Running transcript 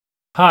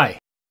Hi,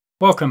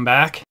 welcome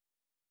back.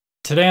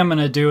 Today I'm going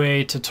to do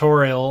a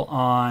tutorial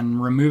on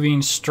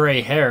removing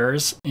stray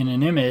hairs in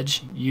an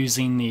image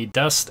using the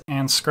dust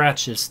and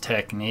scratches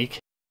technique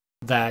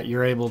that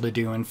you're able to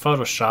do in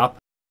Photoshop,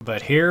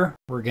 but here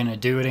we're going to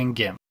do it in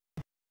Gimp.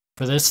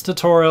 For this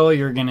tutorial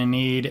you're going to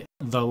need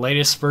the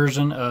latest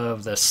version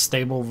of the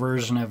stable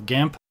version of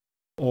Gimp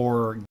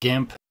or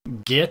Gimp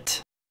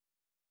Git,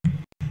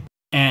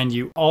 and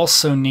you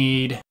also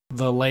need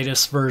the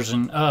latest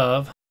version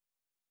of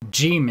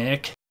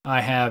Gmp.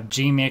 I have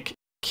Gmp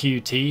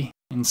Qt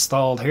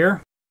installed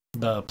here,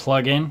 the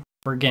plugin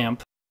for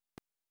Gimp.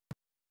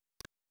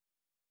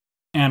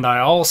 And I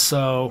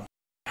also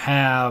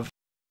have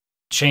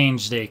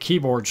changed a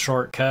keyboard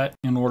shortcut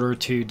in order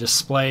to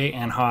display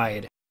and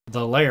hide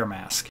the layer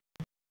mask.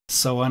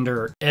 So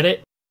under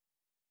Edit,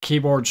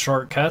 Keyboard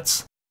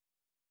Shortcuts,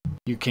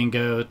 you can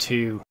go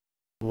to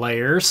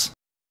Layers,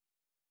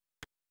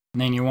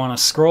 and then you want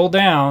to scroll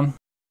down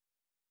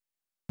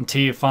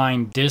until you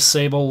find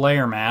Disable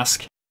Layer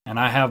Mask, and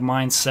I have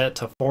mine set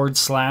to /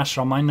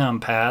 on my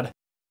numpad.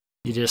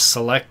 You just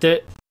select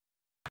it,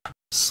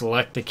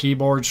 select the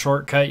keyboard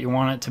shortcut you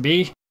want it to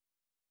be,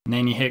 and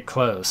then you hit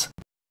close.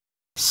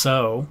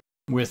 So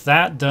with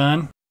that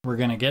done, we're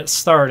going to get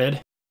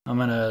started. I'm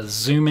going to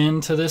zoom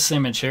into this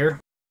image here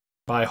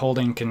by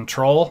holding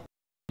Control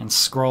and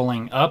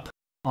scrolling up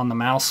on the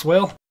mouse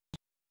wheel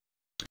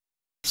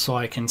so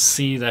I can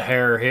see the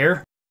hair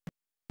here.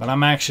 But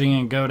I'm actually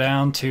going to go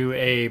down to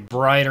a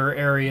brighter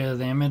area of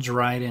the image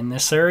right in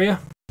this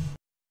area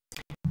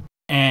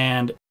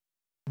and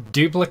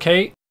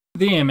duplicate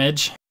the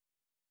image.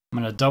 I'm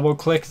going to double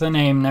click the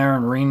name there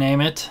and rename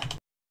it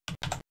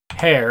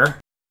Hair.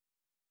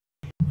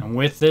 And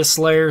with this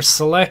layer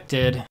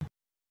selected,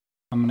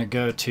 I'm going to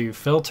go to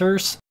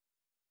Filters,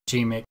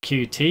 Gmp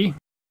Qt,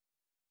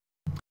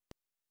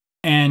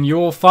 and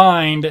you'll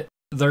find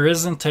there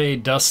isn't a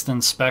dust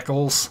and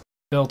speckles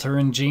filter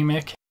in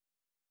Gmp.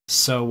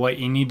 So what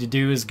you need to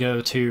do is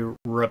go to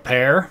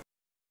Repair,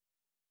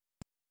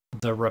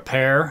 the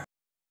Repair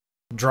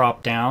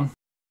drop down,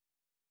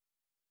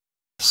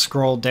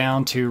 scroll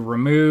down to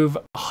Remove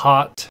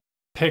Hot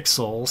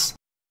Pixels,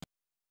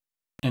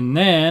 and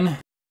then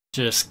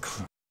just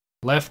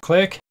left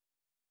click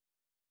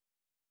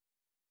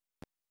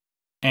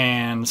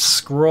and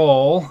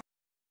scroll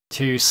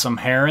to some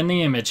hair in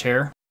the image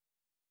here.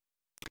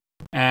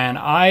 And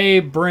I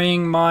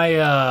bring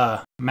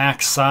my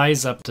max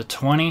size up to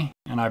 20,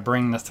 and I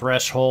bring the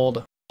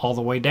threshold all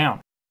the way down.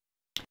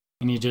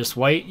 And you just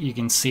wait, you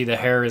can see the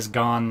hair is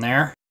gone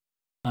there.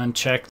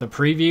 Uncheck the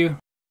preview,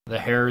 the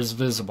hair is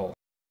visible.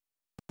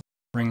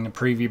 Bring the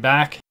preview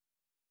back,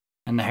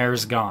 and the hair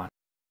is gone.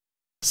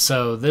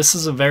 So this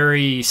is a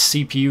very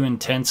CPU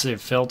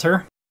intensive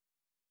filter.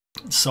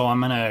 So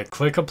I'm going to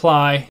click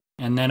apply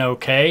and then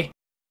OK,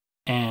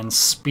 and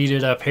speed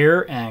it up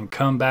here and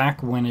come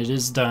back when it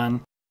is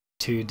done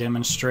to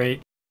demonstrate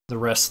the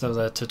rest of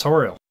the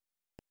tutorial.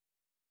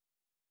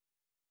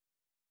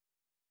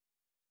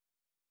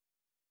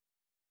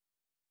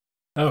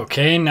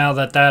 Okay, now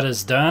that that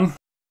is done,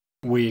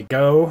 we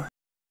go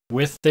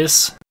with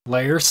this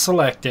layer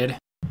selected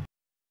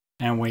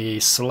and we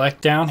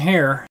select down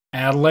here,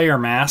 add layer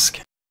mask,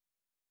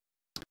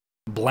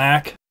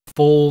 black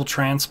full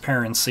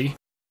transparency,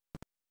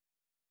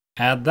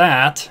 add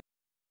that.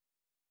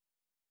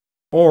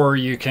 Or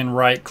you can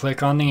right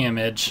click on the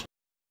image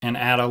and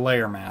add a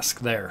layer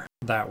mask there,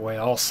 that way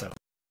also.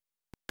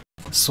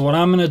 So what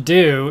I'm going to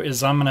do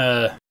is I'm going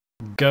to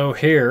go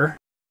here,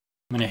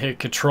 I'm going to hit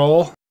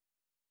Control,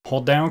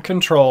 hold down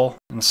Control,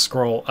 and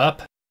scroll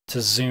up to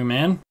zoom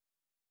in.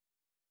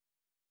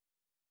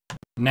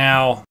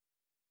 Now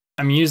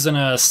I'm using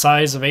a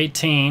size of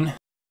 18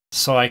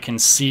 so I can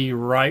see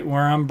right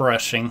where I'm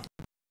brushing,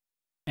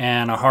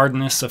 and a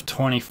hardness of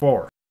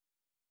 24.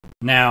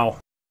 Now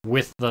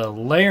with the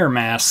layer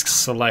mask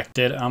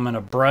selected, I'm going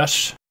to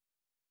brush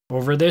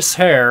over this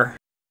hair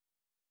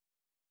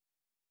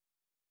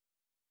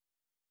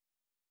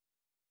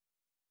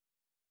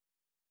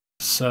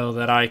so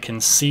that I can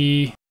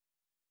see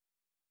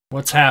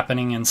what's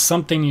happening. And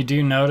something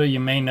you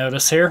may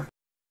notice here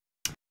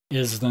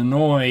is the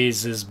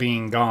noise is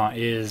being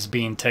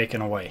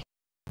taken away.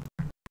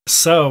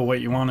 So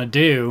what you want to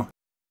do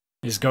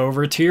is go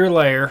over to your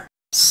layer,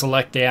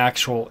 select the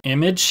actual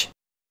image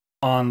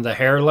on the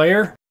hair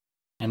layer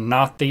and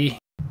not the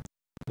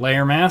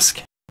layer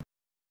mask,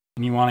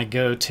 and you want to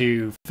go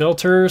to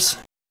Filters,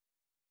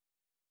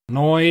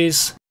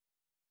 Noise,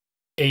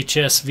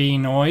 HSV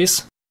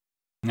Noise,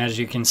 and as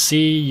you can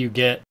see you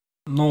get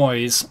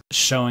noise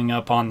showing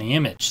up on the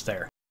image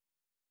there.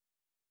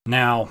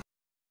 Now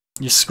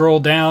you scroll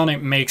down,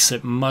 it makes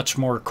it much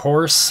more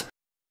coarse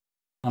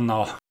on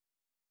the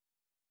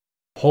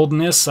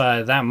holdness.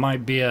 That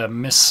might be a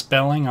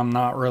misspelling, I'm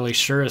not really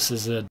sure. This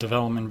is a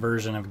development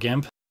version of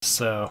Gimp,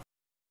 so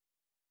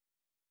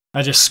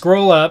I just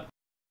scroll up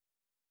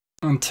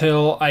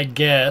until I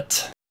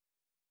get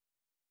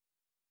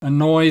a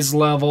noise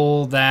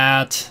level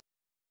that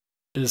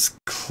is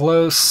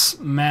close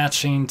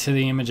matching to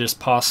the image as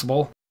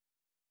possible.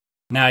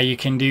 Now you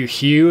can do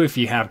hue if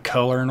you have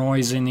color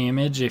noise in the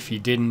image. If you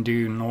didn't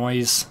do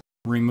noise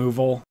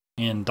removal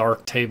in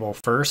Darktable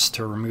first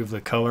to remove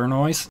the color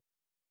noise,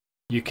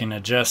 you can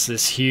adjust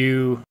this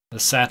hue, the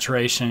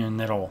saturation,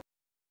 and it'll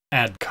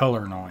add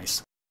color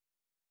noise.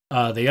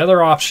 The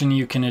other option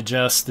you can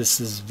adjust, this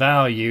is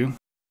value,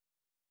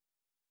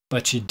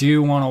 but you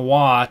do want to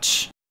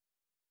watch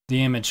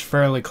the image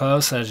fairly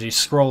close. As you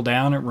scroll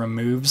down, it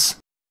removes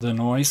the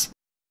noise.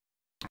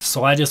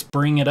 So I just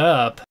bring it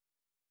up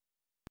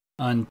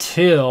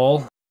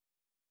until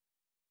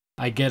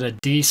I get a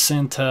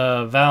decent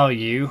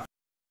value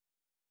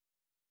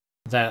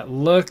that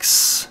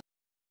looks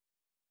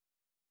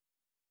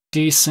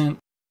decent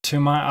to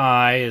my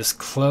eye, as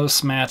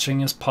close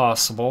matching as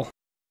possible,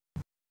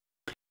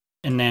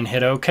 and then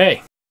hit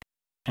OK.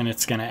 And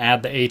it's going to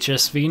add the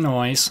HSV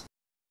noise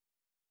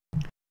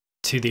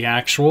to the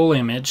actual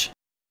image.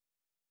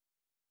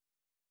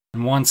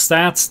 And once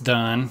that's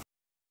done,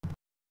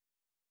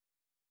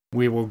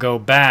 we will go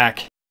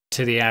back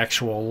to the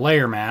actual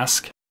layer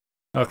mask.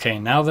 Okay,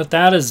 now that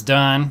that is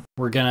done,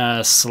 we're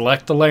gonna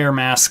select the layer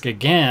mask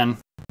again,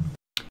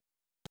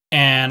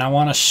 and I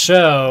want to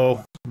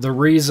show the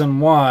reason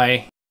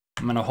why.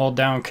 I'm gonna hold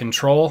down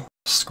Control,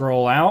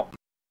 scroll out.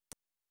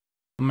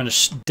 I'm gonna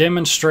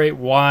demonstrate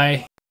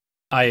why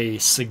I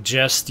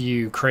suggest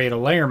you create a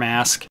layer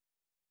mask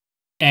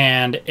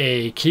and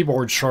a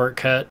keyboard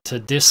shortcut to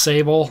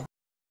disable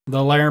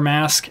the layer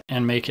mask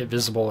and make it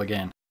visible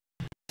again.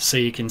 So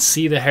you can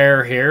see the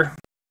hair here.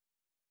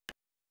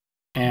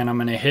 And I'm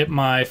going to hit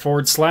my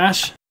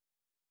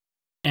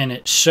 / and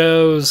it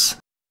shows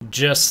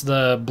just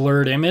the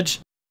blurred image.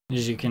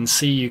 As you can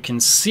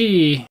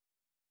see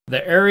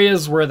the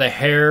areas where the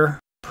hair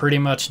pretty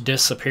much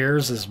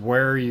disappears is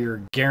where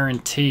you're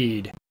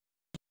guaranteed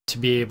to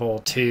be able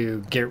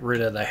to get rid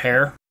of the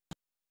hair.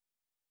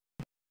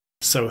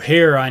 So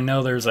here I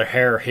know there's a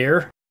hair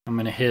here. I'm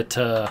going to hit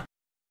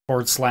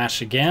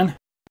 / again.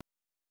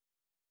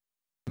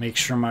 Make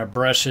sure my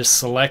brush is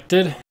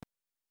selected.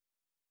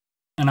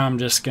 And I'm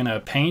just going to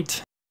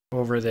paint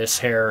over this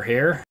hair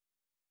here.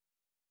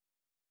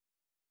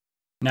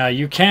 Now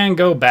you can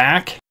go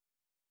back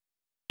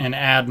and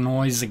add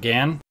noise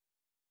again,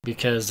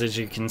 because as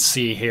you can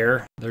see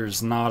here,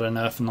 there's not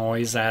enough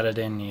noise added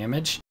in the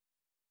image.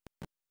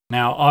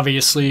 Now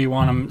obviously you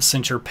want to,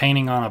 since you're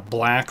painting on a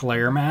black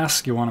layer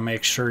mask, you want to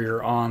make sure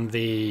you're on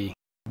the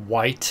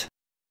white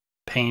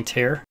paint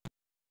here.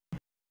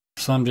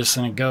 So I'm just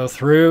going to go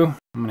through,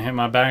 I'm going to hit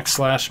my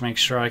 /, make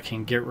sure I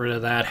can get rid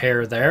of that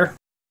hair there,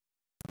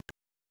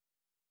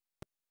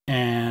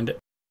 and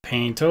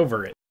paint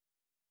over it.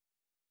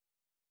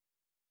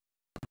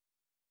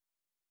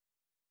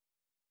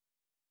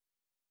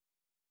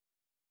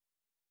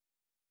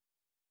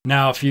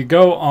 Now if you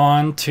go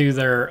on to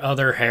their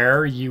other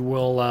hair, you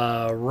will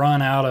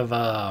run out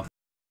of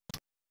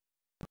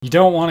you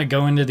don't want to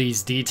go into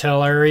these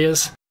detail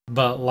areas,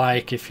 but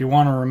like if you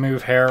want to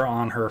remove hair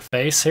on her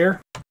face here,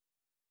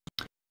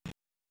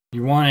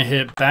 you want to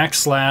hit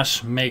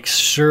 /, make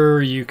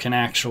sure you can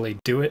actually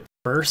do it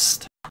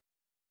first,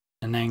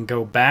 and then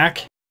go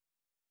back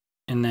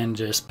and then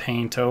just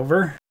paint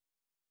over.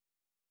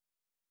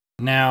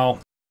 Now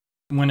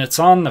when it's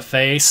on the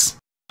face,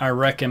 I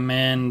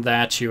recommend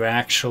that you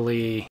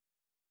actually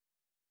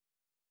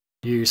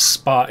use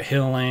spot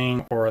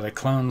healing or the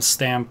clone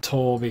stamp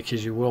tool,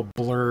 because you will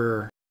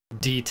blur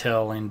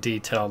detail in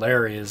detailed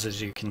areas,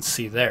 as you can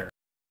see there.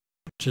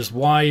 Which is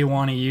why you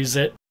want to use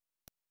it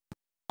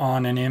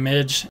on an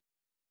image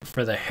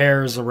for the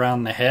hairs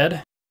around the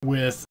head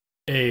with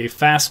a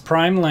fast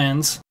prime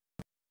lens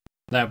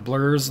that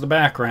blurs the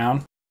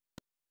background.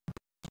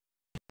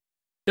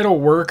 It'll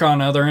work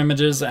on other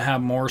images that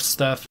have more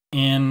stuff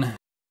in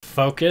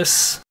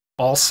focus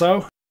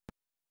also,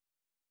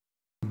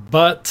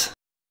 but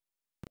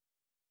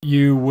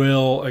you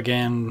will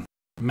again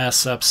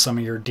mess up some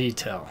of your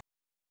detail.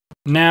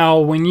 Now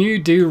when you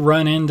do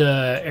run into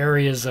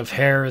areas of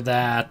hair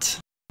that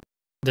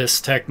this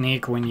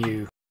technique, when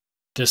you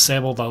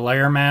disable the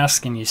layer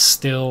mask and you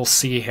still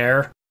see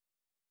hair,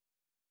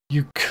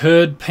 you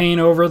could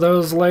paint over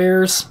those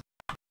layers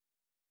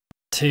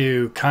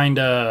to kind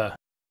of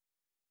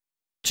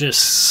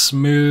just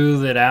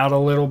smooth it out a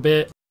little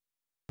bit.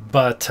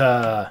 But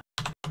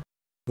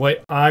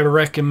what I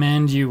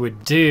recommend you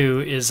would do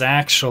is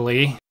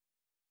actually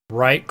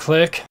right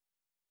click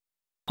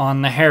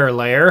on the hair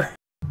layer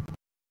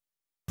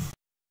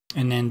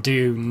and then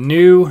do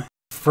new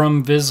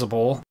from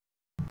visible,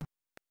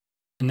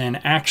 and then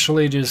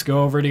actually just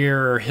go over to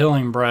your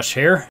healing brush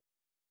here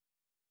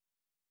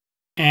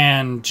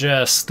and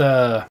just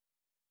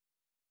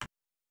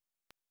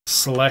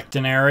select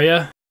an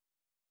area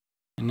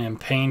and then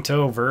paint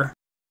over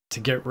to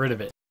get rid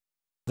of it.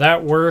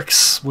 That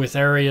works with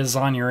areas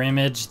on your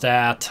image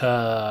that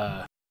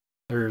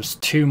there's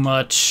too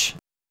much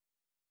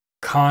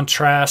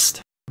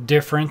contrast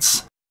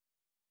difference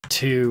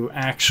to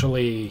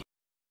actually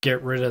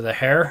get rid of the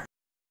hair.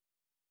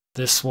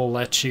 This will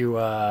let you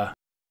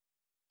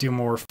do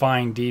more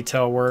fine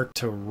detail work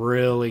to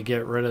really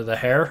get rid of the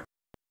hair.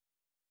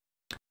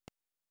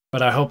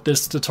 But I hope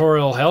this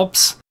tutorial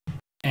helps,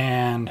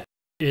 and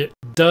it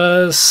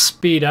does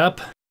speed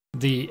up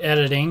the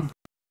editing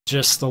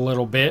just a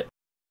little bit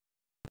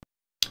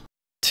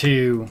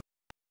to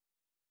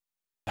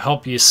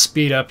help you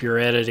speed up your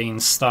editing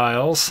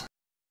styles.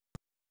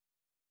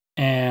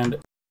 And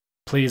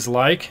please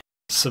like,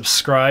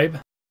 subscribe,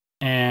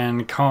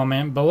 and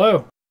comment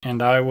below,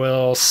 and I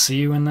will see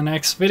you in the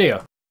next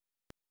video.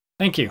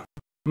 Thank you.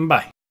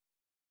 Bye.